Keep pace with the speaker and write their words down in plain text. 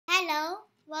Hello,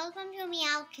 welcome to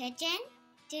Meow Kitchen.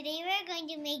 Today we're going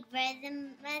to make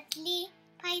vermicelli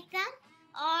payasam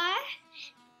or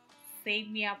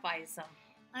Semiya payasam.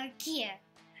 kheer.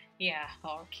 Yeah,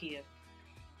 or kheer.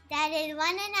 That is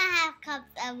 1.5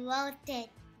 cups of roasted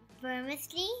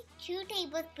vermicelli, 2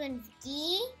 tablespoons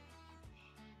ghee,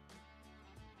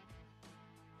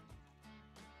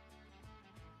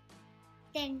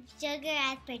 then sugar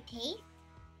as per taste,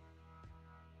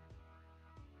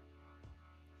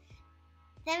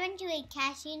 7 to 8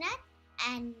 cashew nuts,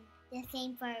 and the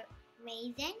same for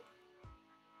raisins.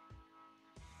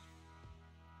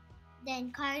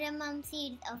 Then cardamom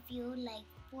seeds, a few, like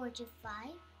 4 to 5.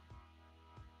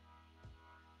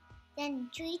 Then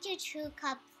 3 to 2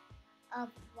 cups of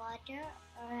water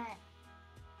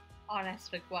Or as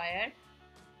required.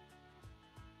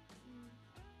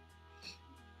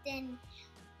 Then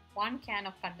 1 can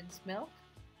of condensed milk.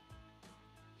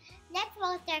 let's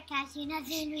roast our cashew nuts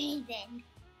and raisins.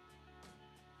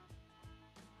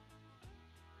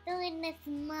 So in a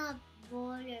small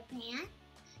bowl or pan,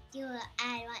 you will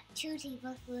add 2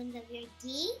 tablespoons of your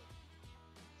ghee.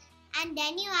 And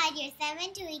then you add your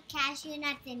 7 to 8 cashew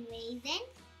nuts and raisins.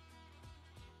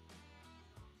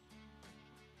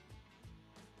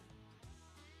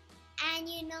 And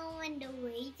you know when the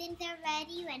raisins are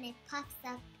ready, when it puffs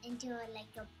up into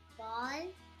like a ball.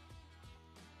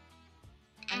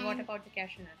 And what about the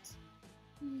cashew nuts?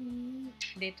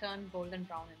 That's They turn golden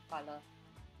brown in color.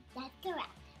 correct.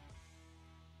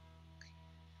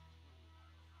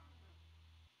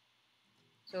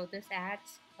 So this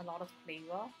adds a lot of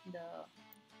flavor.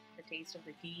 The taste of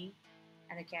the ghee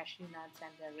and the cashew nuts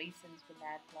and the raisins will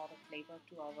add a lot of flavor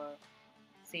to our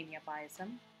semiya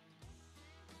payasam.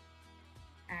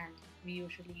 And we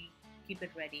usually keep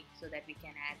it ready so that we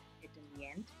can add it in the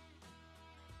end.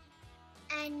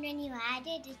 And when you add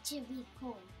it, it should be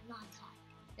cold, not hot.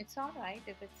 It's alright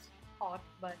if it's hot,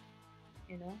 but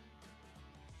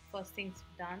first things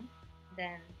done,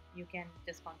 then you can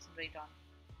just concentrate on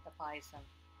the payasam.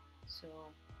 So,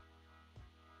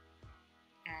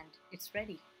 and it's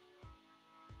ready.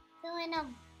 So in a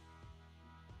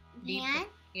Deep, pan,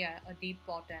 a deep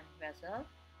pot and vessel.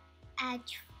 add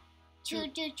 2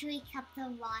 to 3 cups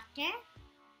of water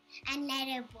and let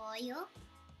it boil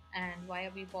And why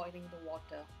are we boiling the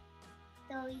water?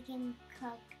 so we can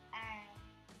cook our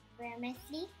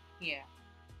vermicelli. Yeah.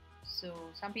 So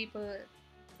some people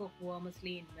cook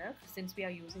vermicelli in milk. Since we are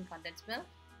using condensed milk,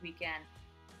 we can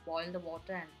boil the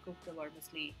water and cook the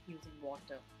vermicelli using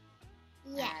water.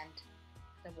 Yeah. And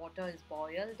the water is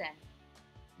boiled, and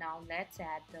now let's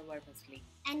add the vermicelli.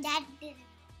 And that is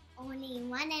only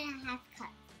 1.5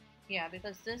 cups. Yeah,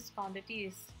 because this quantity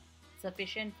is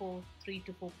sufficient for 3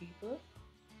 to 4 people.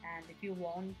 And if you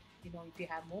want, if you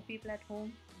have more people at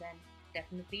home, then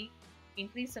definitely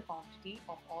increase the quantity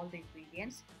of all the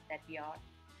ingredients that we are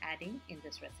adding in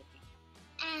this recipe.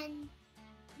 And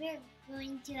we're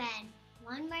going to add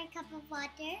 1 more cup of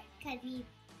water because we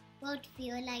both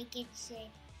feel like it should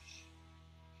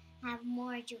have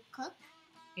more to cook.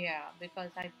 Yeah,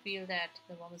 because I feel that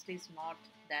the vermicelli is not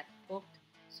that cooked,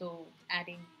 so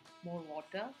adding more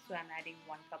water. So I'm adding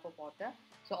 1 cup of water.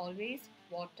 So always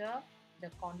water, the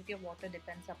quantity of water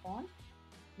depends upon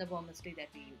the vermicelli that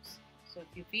we use. So if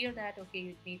you feel that okay,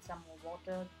 you need some more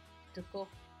water to cook,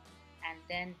 and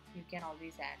then you can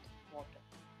always add water.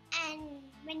 And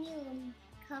when you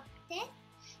cook this,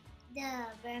 the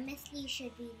vermicelli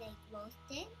should be like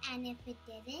roasted, and if it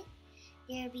didn't,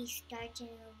 there'll be starch and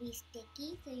it'll be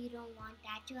sticky, so you don't want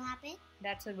that to happen.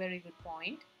 That's a very good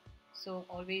point. So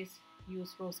always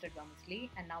use roasted vermicelli,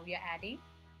 and now we are adding.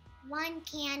 1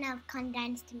 can of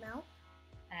condensed milk.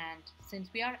 And since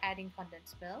we are adding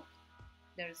condensed milk,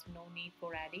 there is no need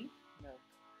for adding milk.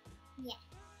 Yeah.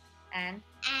 And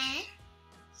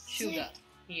sugar.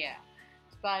 Yeah.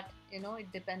 But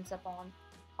it depends upon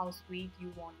how sweet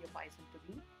you want your payasam to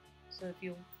be. So if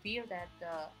you feel that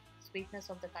the sweetness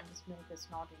of the condensed milk is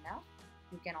not enough,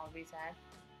 you can always add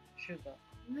sugar.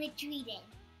 Which we did.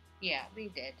 Yeah, we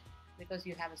did, because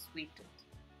you have a sweet tooth.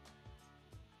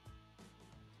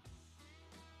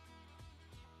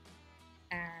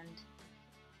 And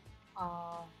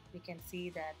we can see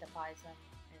that the payasam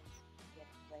is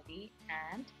getting ready,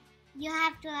 and You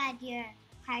have to add your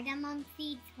cardamom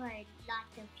seeds for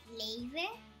lots of flavor.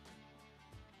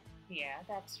 yeah,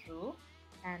 that's true.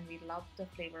 And we love the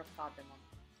flavor of cardamom.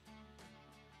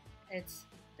 It's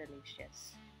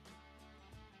delicious.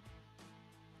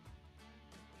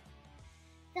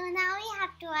 So now we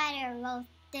have to add our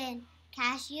roasted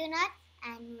cashew nuts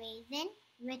and raisin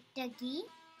with the ghee.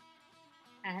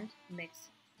 And mix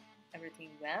everything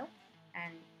well,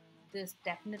 and this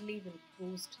definitely will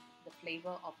boost the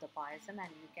flavor of the payasam, and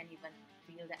you can even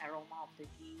feel the aroma of the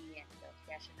ghee and the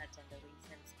cashew nuts and the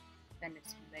raisins when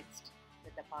it's mixed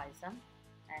with the payasam,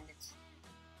 and it's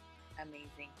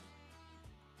amazing.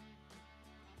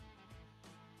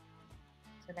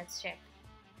 So let's check.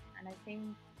 And I think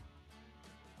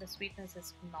the sweetness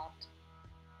is not,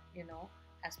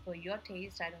 as per your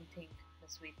taste. I don't think the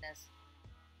sweetness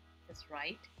is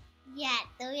right. Yeah,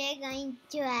 so we are going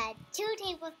to add 2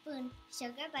 tablespoons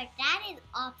sugar, but that is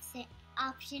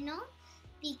optional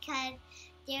because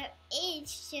there is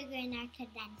sugar in our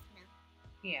condensed milk.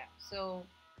 Yeah, so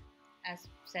as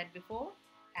said before,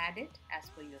 add it as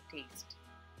per your taste.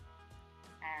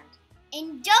 And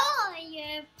enjoy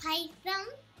your payasam.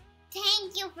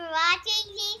 Thank you for watching.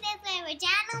 Please subscribe our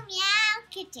channel, Meow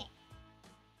Kitchen.